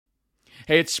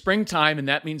Hey, it's springtime, and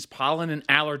that means pollen and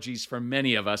allergies for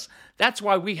many of us. That's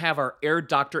why we have our Air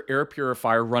Doctor air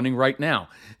purifier running right now.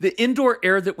 The indoor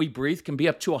air that we breathe can be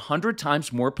up to 100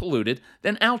 times more polluted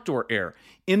than outdoor air.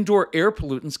 Indoor air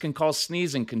pollutants can cause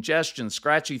sneezing, congestion,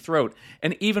 scratchy throat,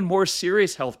 and even more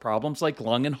serious health problems like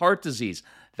lung and heart disease.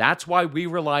 That's why we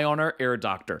rely on our Air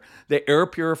Doctor, the air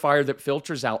purifier that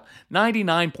filters out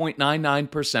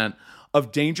 99.99%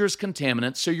 of dangerous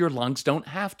contaminants so your lungs don't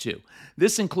have to.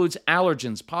 This includes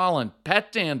allergens, pollen,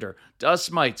 pet dander,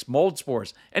 dust mites, mold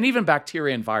spores, and even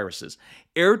bacteria and viruses.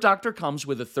 Air Doctor comes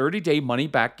with a 30-day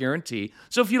money-back guarantee,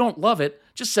 so if you don't love it,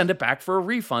 just send it back for a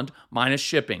refund minus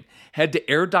shipping. Head to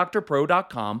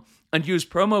airdoctorpro.com and use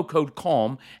promo code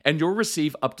CALM, and you'll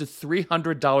receive up to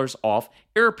 $300 off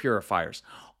air purifiers.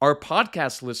 Our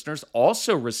podcast listeners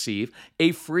also receive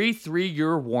a free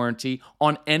 3-year warranty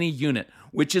on any unit,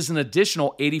 which is an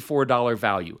additional $84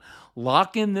 value.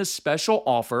 Lock in this special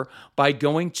offer by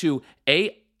going to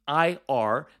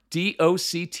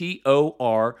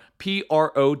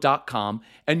airdoctorpro.com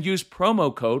and use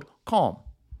promo code CALM.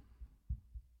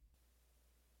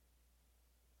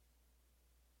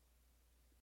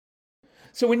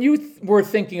 So when you were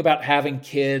thinking about having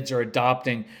kids or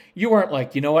adopting, you weren't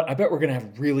like, you know what, I bet we're going to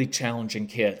have really challenging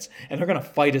kids and they're going to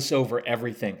fight us over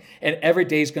everything. And every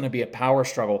day is going to be a power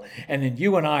struggle. And then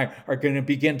you and I are going to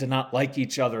begin to not like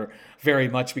each other very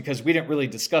much because we didn't really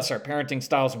discuss our parenting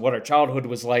styles and what our childhood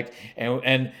was like.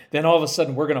 And then all of a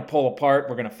sudden we're going to pull apart,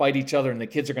 we're going to fight each other, and the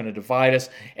kids are going to divide us.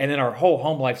 And then our whole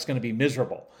home life is going to be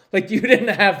miserable. Like, you didn't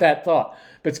have that thought,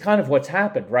 but it's kind of what's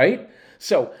happened, right?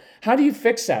 So how do you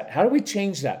fix that? How do we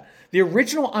change that? The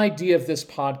original idea of this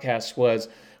podcast was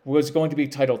going to be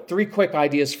titled 3 Quick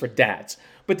Ideas for Dads.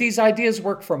 But these ideas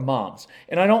work for moms.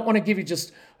 And I don't want to give you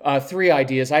just 3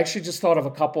 ideas. I actually just thought of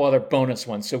a couple other bonus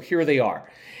ones. So here they are.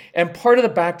 And part of the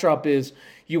backdrop is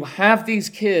you have these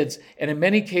kids, and in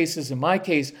many cases, in my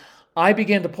case, I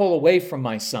began to pull away from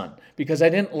my son because I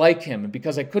didn't like him and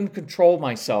because I couldn't control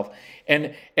myself.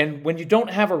 And when you don't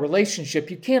have a relationship,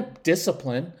 you can't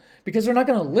discipline because they're not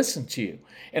going to listen to you.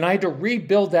 And I had to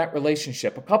rebuild that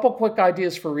relationship. A couple quick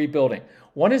ideas for rebuilding.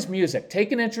 One is music.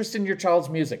 Take an interest in your child's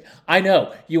music. I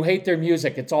know you hate their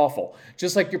music. It's awful.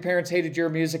 Just like your parents hated your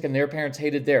music and their parents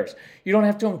hated theirs. You don't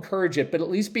have to encourage it, but at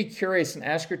least be curious and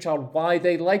ask your child why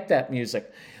they like that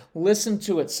music. Listen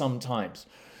to it sometimes.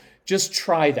 Just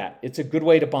try that. It's a good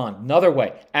way to bond. Another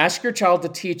way, ask your child to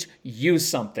teach you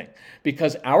something,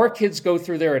 because our kids go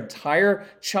through their entire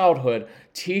childhood,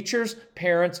 teachers,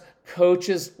 parents,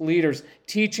 coaches, leaders,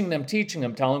 teaching them,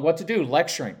 telling what to do,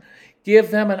 lecturing. Give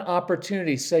them an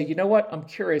opportunity. Say, you know what? I'm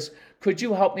curious. Could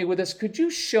you help me with this? Could you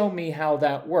show me how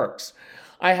that works?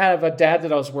 I have a dad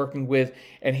that I was working with,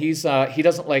 and he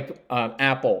doesn't like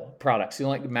Apple products. He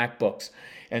doesn't like MacBooks.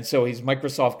 And so he's a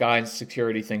Microsoft guy, and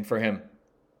security thing for him.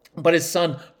 But his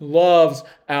son loves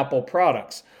Apple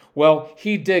products. Well,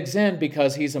 he digs in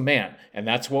because he's a man, and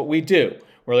that's what we do.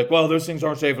 We're like, well, those things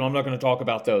aren't safe, and I'm not going to talk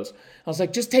about those. I was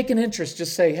like, just take an interest.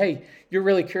 Just say, hey, you're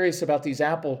really curious about these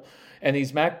Apple and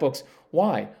these MacBooks.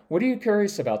 Why? What are you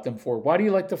curious about them for? Why do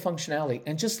you like the functionality?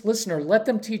 And just listen, or let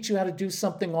them teach you how to do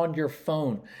something on your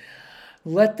phone.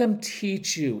 Let them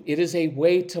teach you. It is a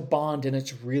way to bond, and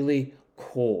it's really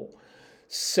cool.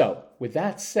 So, with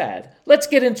that said, let's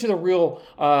get into the real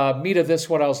meat of this,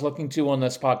 what I was looking to on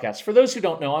this podcast. For those who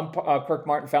don't know, I'm Kirk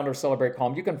Martin, founder of Celebrate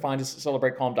Calm. You can find us at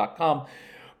celebratecalm.com.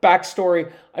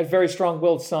 Backstory, a very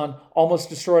strong-willed son, almost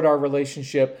destroyed our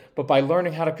relationship, but by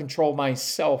learning how to control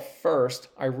myself first,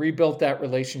 I rebuilt that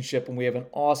relationship, and we have an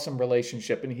awesome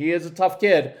relationship. And he is a tough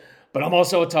kid, but I'm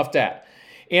also a tough dad.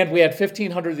 And we had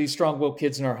 1,500 of these strong-willed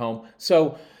kids in our home.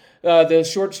 So the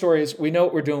short story is we know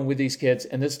what we're doing with these kids,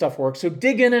 and this stuff works. So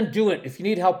dig in and do it. If you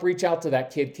need help, reach out to that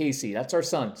kid, Casey. That's our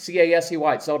son, Casey at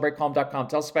celebratecalm.com.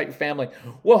 Tell us about your family.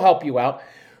 We'll help you out.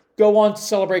 Go on to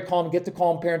Celebrate Calm, get the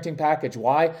Calm Parenting Package.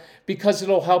 Why? Because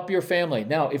it'll help your family.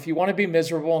 Now, if you want to be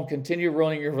miserable and continue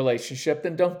ruining your relationship,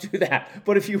 then don't do that.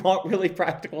 But if you want really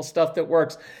practical stuff that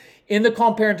works, in the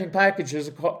Calm Parenting Package, there's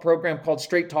a program called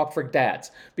Straight Talk for Dads,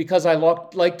 because I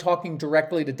like talking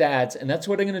directly to dads, and that's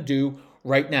what I'm going to do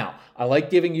right now. I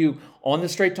like giving you on the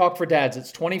Straight Talk for Dads.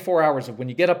 It's 24 hours of when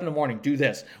you get up in the morning, do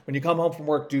this. When you come home from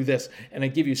work, do this. And I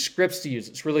give you scripts to use.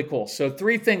 It's really cool. So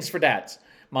 3 things for dads.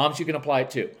 Moms, you can apply it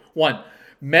too. 1,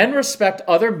 men respect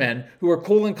other men who are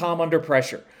cool and calm under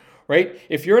pressure. Right?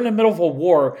 If you're in the middle of a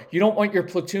war, you don't want your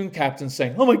platoon captain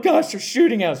saying, oh my gosh, they're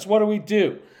shooting at us. What do we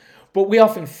do? But we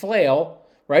often flail,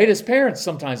 right? As parents,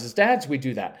 sometimes as dads, we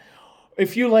do that.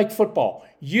 If you like football,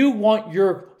 you want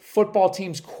your football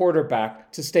team's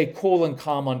quarterback to stay cool and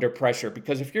calm under pressure,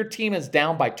 because if your team is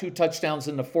down by 2 touchdowns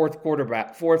in the fourth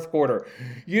quarter,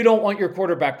 you don't want your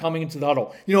quarterback coming into the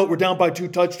huddle. You know what? We're down by 2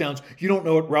 touchdowns. You don't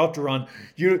know what route to run.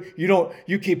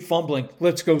 You keep fumbling.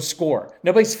 Let's go score.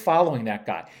 Nobody's following that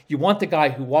guy. You want the guy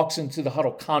who walks into the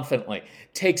huddle confidently,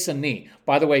 takes a knee.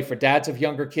 By the way, for dads of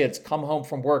younger kids, come home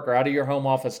from work or out of your home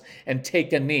office and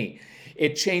take a knee.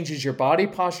 It changes your body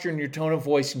posture and your tone of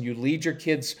voice, and you lead your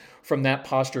kids from that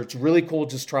posture. It's really cool.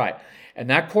 Just try it. And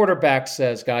that quarterback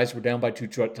says, guys, we're down by 2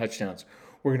 touchdowns.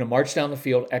 We're going to march down the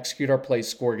field, execute our plays,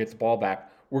 score, get the ball back.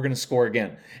 We're going to score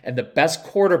again. And the best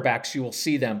quarterbacks, you will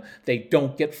see them, they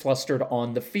don't get flustered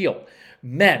on the field.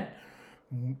 Men,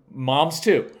 moms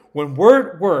too, when we're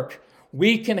at work,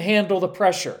 we can handle the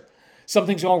pressure.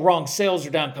 Something's going wrong, sales are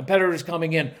down, competitors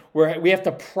coming in, we have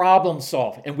to problem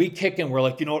solve. And we kick in, we're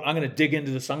like, you know what, I'm going to dig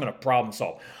into this, I'm going to problem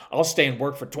solve. I'll stay and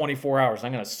work for 24 hours,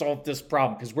 I'm going to solve this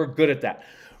problem because we're good at that.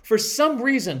 For some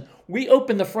reason, we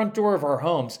open the front door of our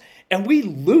homes and we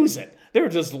lose it. There are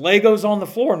just Legos on the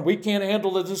floor and we can't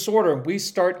handle the disorder, and we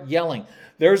start yelling.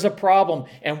 There's a problem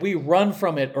and we run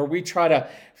from it, or we try to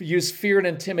use fear and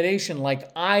intimidation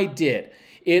like I did.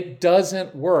 It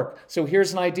doesn't work. So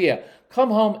here's an idea. Come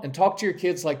home and talk to your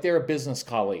kids like they're a business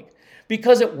colleague.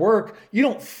 Because at work, you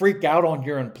don't freak out on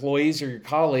your employees or your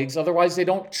colleagues. Otherwise, they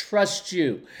don't trust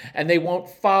you and they won't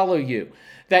follow you.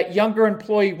 That younger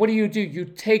employee, what do? You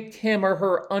take him or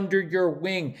her under your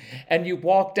wing and you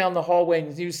walk down the hallway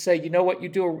and you say, you know what,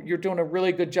 you're doing a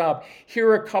really good job. Here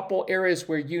are a couple areas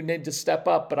where you need to step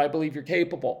up, but I believe you're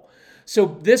capable.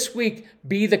 So this week,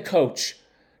 be the coach.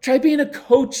 Try being a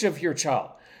coach of your child.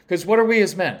 Because what are we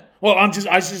as men? Well, I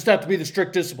just have to be the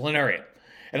strict disciplinarian.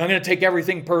 And I'm going to take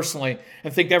everything personally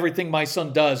and think everything my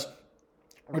son does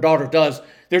or daughter does,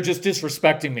 they're just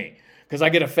disrespecting me because I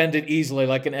get offended easily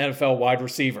like an NFL wide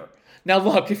receiver. Now,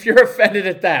 look, if you're offended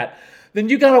at that, then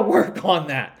you got to work on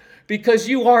that because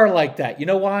you are like that. You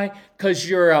know why? Because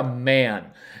you're a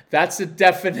man. That's the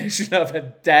definition of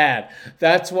a dad.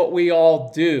 That's what we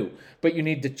all do. But you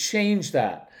need to change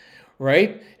that.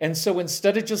 Right? And so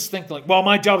instead of just thinking like, well,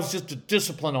 my job is just to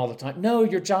discipline all the time. No,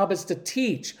 your job is to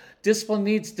teach. Discipline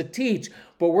needs to teach,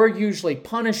 but we're usually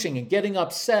punishing and getting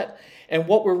upset. And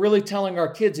what we're really telling our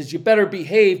kids is you better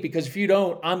behave because if you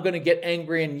don't, I'm going to get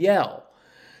angry and yell.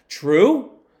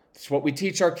 True? That's what we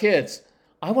teach our kids.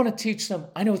 I want to teach them,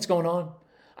 I know what's going on.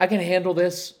 I can handle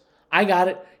this. I got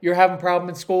it. You're having a problem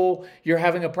in school. You're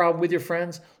having a problem with your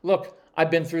friends. Look,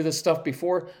 I've been through this stuff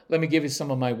before. Let me give you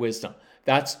some of my wisdom.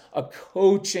 That's a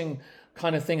coaching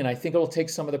kind of thing, and I think it'll take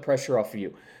some of the pressure off of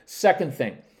you. Second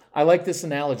thing, I like this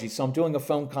analogy. So I'm doing a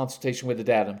phone consultation with a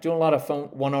dad. I'm doing a lot of phone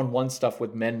one-on-one stuff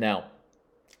with men now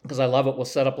because I love it. We'll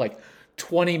set up like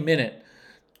 20 minutes,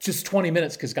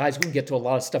 because guys, we can get to a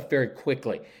lot of stuff very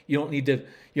quickly. You don't need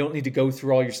to go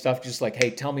through all your stuff. Just like, hey,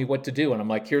 tell me what to do. And I'm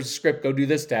like, here's a script. Go do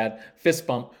this, Dad. Fist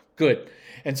bump. Good.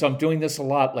 And so I'm doing this a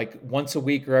lot, like once a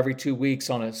week or every 2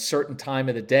 weeks on a certain time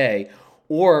of the day.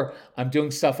 Or I'm doing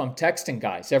stuff, I'm texting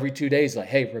guys every 2 days like,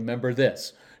 hey, remember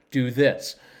this, do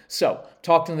this. So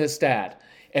talking to this dad,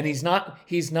 and he's not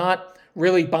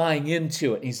really buying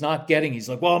into it. He's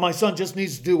like, well, my son just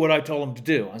needs to do what I told him to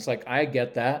do. I was like, I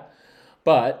get that,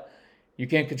 but you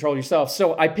can't control yourself.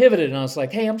 So I pivoted and I was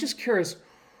like, hey, I'm just curious,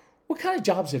 what kind of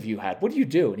jobs have you had? What do you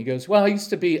do? And he goes, well, I used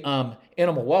to be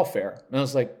animal welfare. And I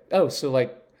was like, oh, so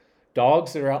like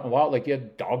dogs that are out in the wild, like you had a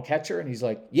dog catcher? And he's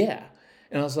like, yeah.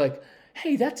 And I was like,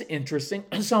 hey, that's interesting.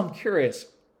 So I'm curious,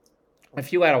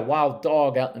 if you had a wild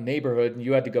dog out in the neighborhood and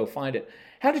you had to go find it,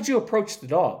 how did you approach the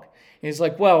dog? And he's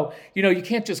like, well, you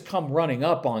can't just come running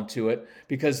up onto it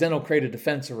because then it'll create a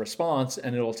defensive response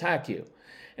and it'll attack you.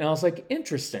 And I was like,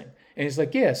 interesting. And he's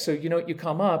like, yeah, so you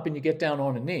come up and you get down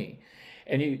on a knee.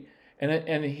 And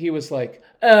he was like,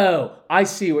 oh, I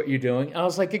see what you're doing. I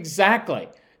was like, exactly.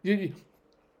 You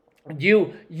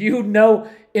know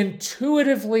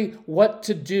intuitively what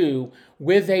to do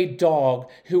with a dog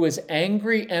who is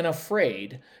angry and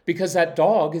afraid, because that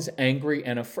dog is angry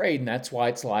and afraid, and that's why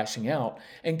it's lashing out.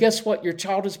 And guess what? Your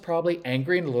child is probably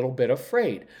angry and a little bit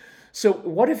afraid. So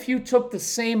what if you took the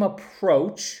same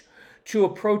approach to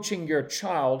approaching your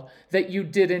child that you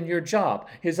did in your job?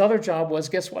 His other job was,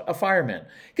 guess what? A fireman.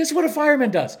 Guess what a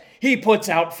fireman does? He puts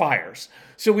out fires.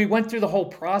 So we went through the whole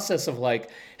process of like,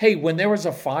 hey, when there was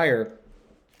a fire,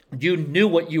 you knew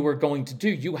what you were going to do.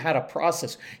 You had a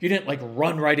process. You didn't like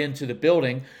run right into the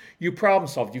building. You problem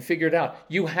solved. You figured it out.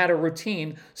 You had a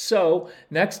routine. So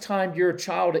next time your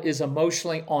child is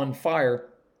emotionally on fire,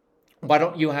 Why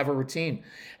don't you have a routine?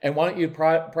 And why don't you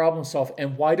problem solve?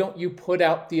 And why don't you put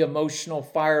out the emotional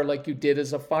fire like you did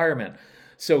as a fireman?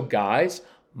 So, guys,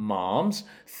 moms,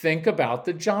 think about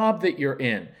the job that you're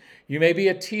in. You may be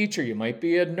a teacher, you might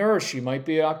be a nurse, you might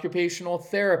be an occupational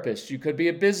therapist, you could be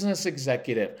a business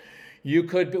executive, you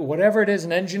could be whatever it is,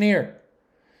 an engineer.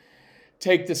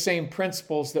 Take the same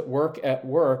principles that work at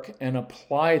work and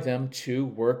apply them to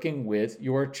working with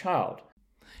your child.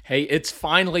 Hey, it's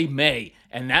finally May,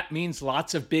 and that means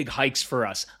lots of big hikes for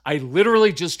us. I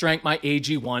literally just drank my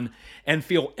AG1 and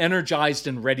feel energized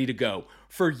and ready to go.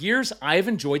 For years, I've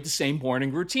enjoyed the same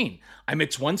morning routine. I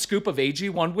mix 1 scoop of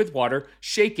AG1 with water,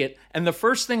 shake it, and the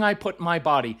first thing I put in my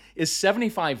body is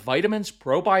 75 vitamins,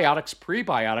 probiotics,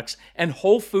 prebiotics, and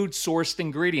whole food sourced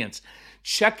ingredients.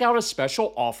 Check out a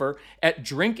special offer at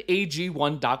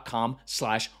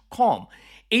drinkag1.com/calm.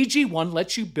 AG1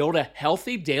 lets you build a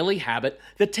healthy daily habit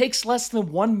that takes less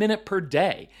than 1 minute per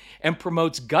day and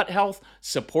promotes gut health,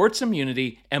 supports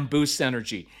immunity, and boosts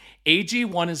energy.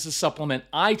 AG1 is a supplement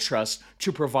I trust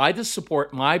to provide the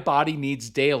support my body needs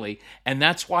daily, and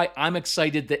that's why I'm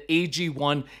excited that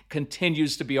AG1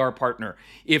 continues to be our partner.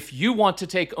 If you want to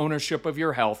take ownership of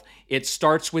your health, it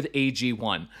starts with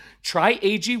AG1. Try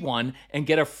AG1 and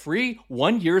get a free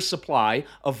 1-year supply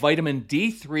of vitamin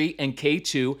D3 and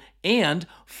K2 and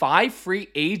 5 free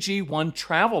AG1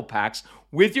 travel packs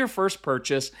with your first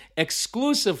purchase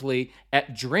exclusively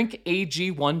at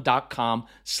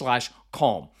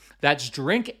drinkag1.com/calm. That's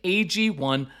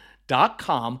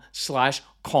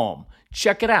drinkag1.com/calm.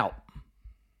 Check it out.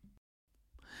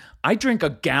 I drink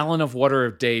a gallon of water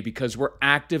a day because we're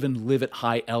active and live at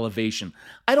high elevation.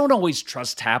 I don't always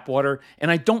trust tap water,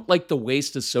 and I don't like the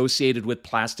waste associated with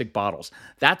plastic bottles.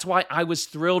 That's why I was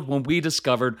thrilled when we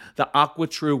discovered the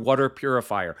AquaTrue water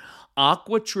purifier.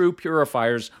 AquaTrue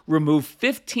purifiers remove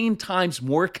 15 times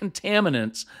more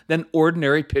contaminants than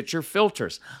ordinary pitcher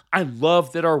filters. I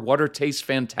love that our water tastes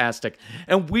fantastic,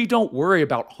 and we don't worry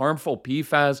about harmful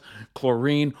PFAS,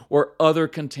 chlorine, or other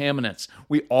contaminants.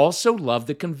 We also love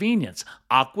the convenience.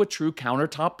 AquaTrue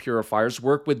countertop purifiers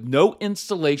work with no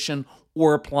installation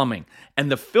or plumbing, and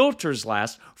the filters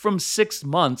last from 6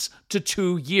 months to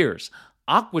 2 years.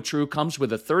 AquaTrue comes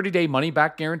with a 30-day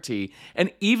money-back guarantee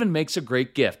and even makes a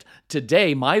great gift.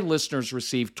 Today, my listeners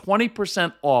receive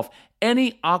 20% off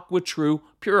any AquaTrue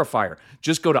purifier.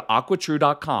 Just go to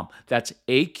aquatrue.com. That's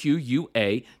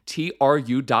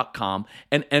AQUATRU.com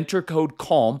and enter code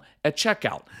CALM at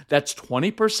checkout. That's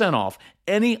 20% off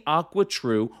any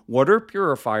AquaTrue water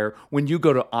purifier when you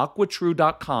go to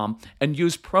aquatrue.com and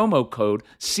use promo code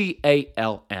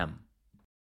CALM.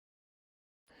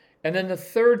 And then the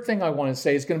third thing I want to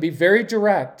say is going to be very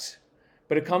direct,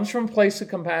 but it comes from a place of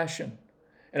compassion.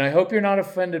 And I hope you're not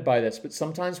offended by this, but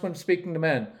sometimes when speaking to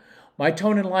men, my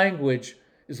tone and language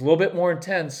is a little bit more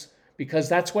intense because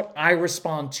that's what I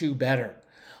respond to better.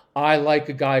 I like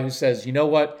a guy who says, you know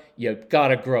what? You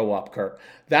gotta grow up, Kurt.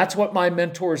 That's what my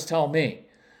mentors tell me.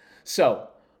 So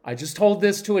I just told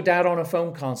this to a dad on a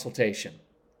phone consultation,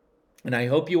 and I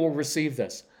hope you will receive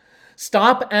this.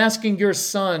 Stop asking your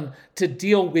son to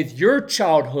deal with your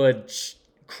childhood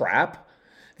crap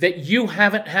that you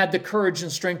haven't had the courage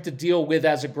and strength to deal with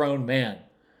as a grown man.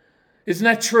 Isn't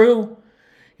that true?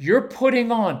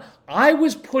 I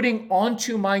was putting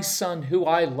onto my son, who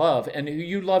I love and who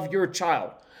you love, your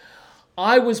child.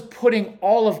 I was putting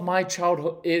all of my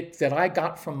childhood that I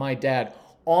got from my dad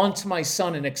onto my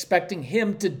son and expecting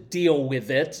him to deal with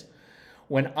it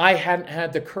when I hadn't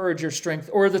had the courage or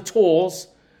strength or the tools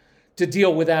to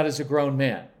deal with that as a grown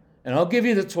man. And I'll give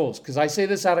you the tools because I say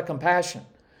this out of compassion.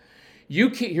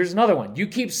 Here's another one. You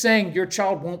keep saying your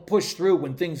child won't push through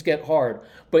when things get hard,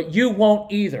 but you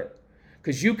won't either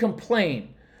because you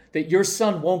complain that your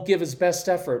son won't give his best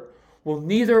effort. Well,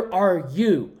 neither are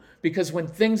you, because when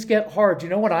things get hard, you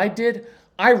know what I did?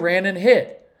 I ran and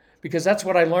hid because that's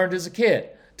what I learned as a kid,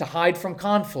 to hide from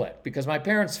conflict because my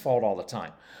parents fought all the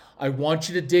time. I want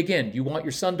you to dig in. You want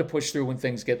your son to push through when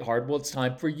things get hard. Well, it's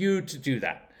time for you to do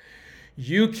that.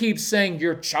 You keep saying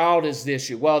your child is the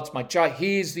issue. Well, it's my child.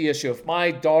 He's the issue. If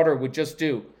my daughter would just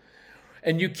do.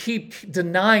 And you keep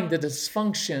denying the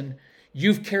dysfunction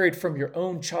you've carried from your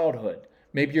own childhood.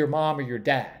 Maybe your mom or your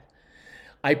dad.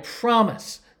 I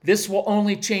promise this will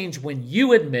only change when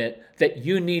you admit that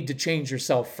you need to change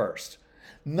yourself first.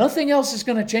 Nothing else is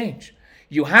going to change.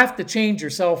 You have to change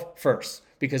yourself first,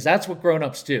 because that's what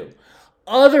grown-ups do.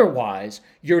 Otherwise,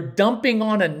 you're dumping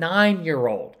on a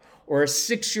 9-year-old or a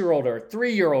 6-year-old or a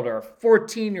 3-year-old or a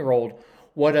 14-year-old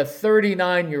what a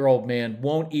 39-year-old man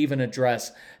won't even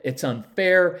address. It's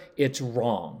unfair. It's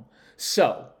wrong.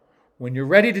 So, when you're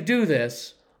ready to do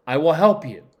this, I will help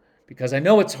you, because I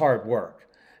know it's hard work.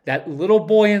 That little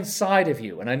boy inside of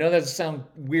you, and I know that sounds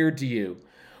weird to you,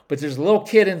 but there's a little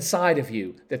kid inside of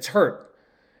you that's hurt.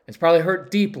 It's probably hurt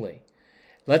deeply.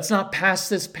 Let's not pass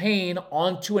this pain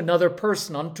onto another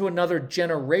person, onto another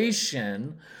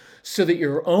generation, so that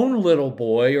your own little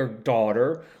boy or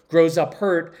daughter grows up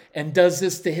hurt and does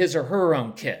this to his or her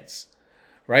own kids,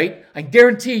 right? I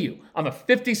guarantee you, I'm a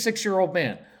 56-year-old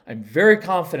man. I'm very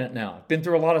confident now. I've been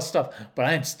through a lot of stuff, but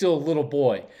I am still a little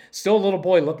boy. Still a little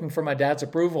boy looking for my dad's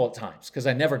approval at times because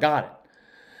I never got it.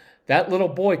 That little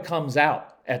boy comes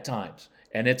out at times,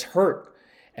 and it's hurt.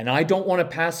 And I don't want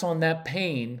to pass on that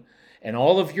pain and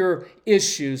all of your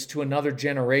issues to another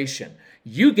generation.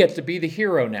 You get to be the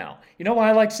hero now. You know why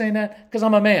I like saying that? Because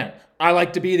I'm a man. I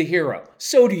like to be the hero.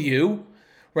 So do you,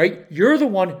 right? You're the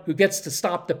one who gets to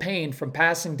stop the pain from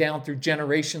passing down through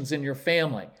generations in your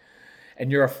family.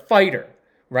 And you're a fighter,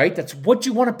 right? That's what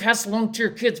you want to pass along to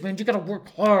your kids, man. You got to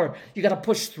work hard. You got to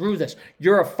push through this.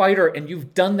 You're a fighter, and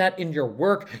you've done that in your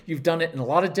work. You've done it in a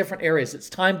lot of different areas. It's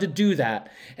time to do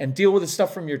that and deal with the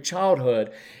stuff from your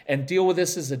childhood and deal with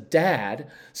this as a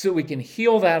dad so we can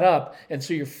heal that up and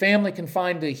so your family can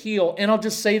find the heal. And I'll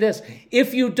just say this.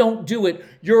 If you don't do it,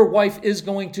 your wife is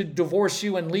going to divorce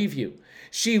you and leave you.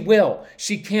 She will.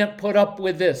 She can't put up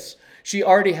with this. She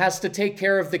already has to take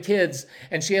care of the kids,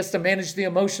 and she has to manage the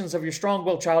emotions of your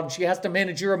strong-willed child, and she has to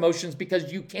manage your emotions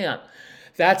because you can't.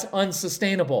 That's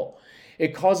unsustainable.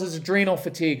 It causes adrenal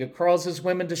fatigue. It causes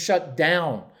women to shut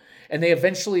down, and they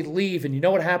eventually leave. And you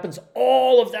know what happens?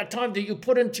 All of that time that you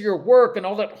put into your work and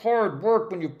all that hard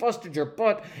work when you busted your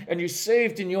butt and you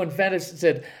saved and you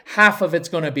invested, half of it's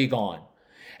going to be gone.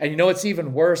 And you know what's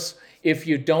even worse? If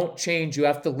you don't change, you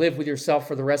have to live with yourself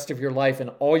for the rest of your life, and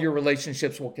all your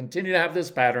relationships will continue to have this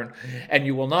pattern, and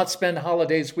you will not spend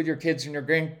holidays with your kids and your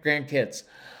grandkids.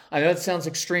 I know it sounds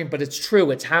extreme, but it's true.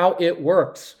 It's how it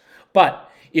works. But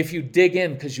if you dig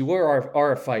in, because you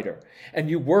are a fighter,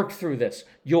 and you work through this,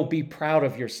 you'll be proud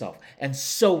of yourself. And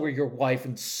so will your wife,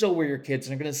 and so will your kids,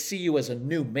 and they're going to see you as a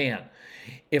new man.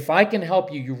 If I can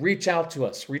help you, you reach out to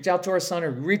us. Reach out to our son,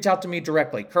 or reach out to me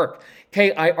directly, Kirk,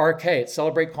 K-I-R-K, at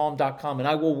celebratecalm.com, and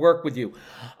I will work with you.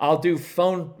 I'll do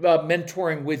phone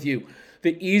mentoring with you.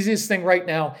 The easiest thing right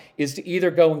now is to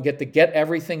either go and get the Get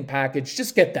Everything package.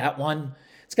 Just get that one.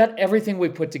 It's got everything we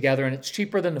put together, and it's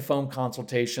cheaper than the phone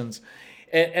consultations.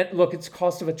 And look, it's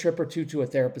cost of a trip or two to a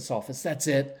therapist's office. That's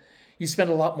it. You spend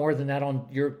a lot more than that on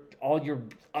all your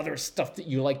other stuff that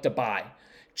you like to buy.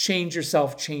 Change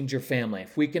yourself, change your family.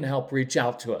 If we can help, reach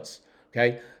out to us.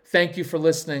 Okay? Thank you for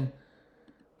listening.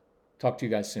 Talk to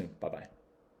you guys soon. Bye-bye.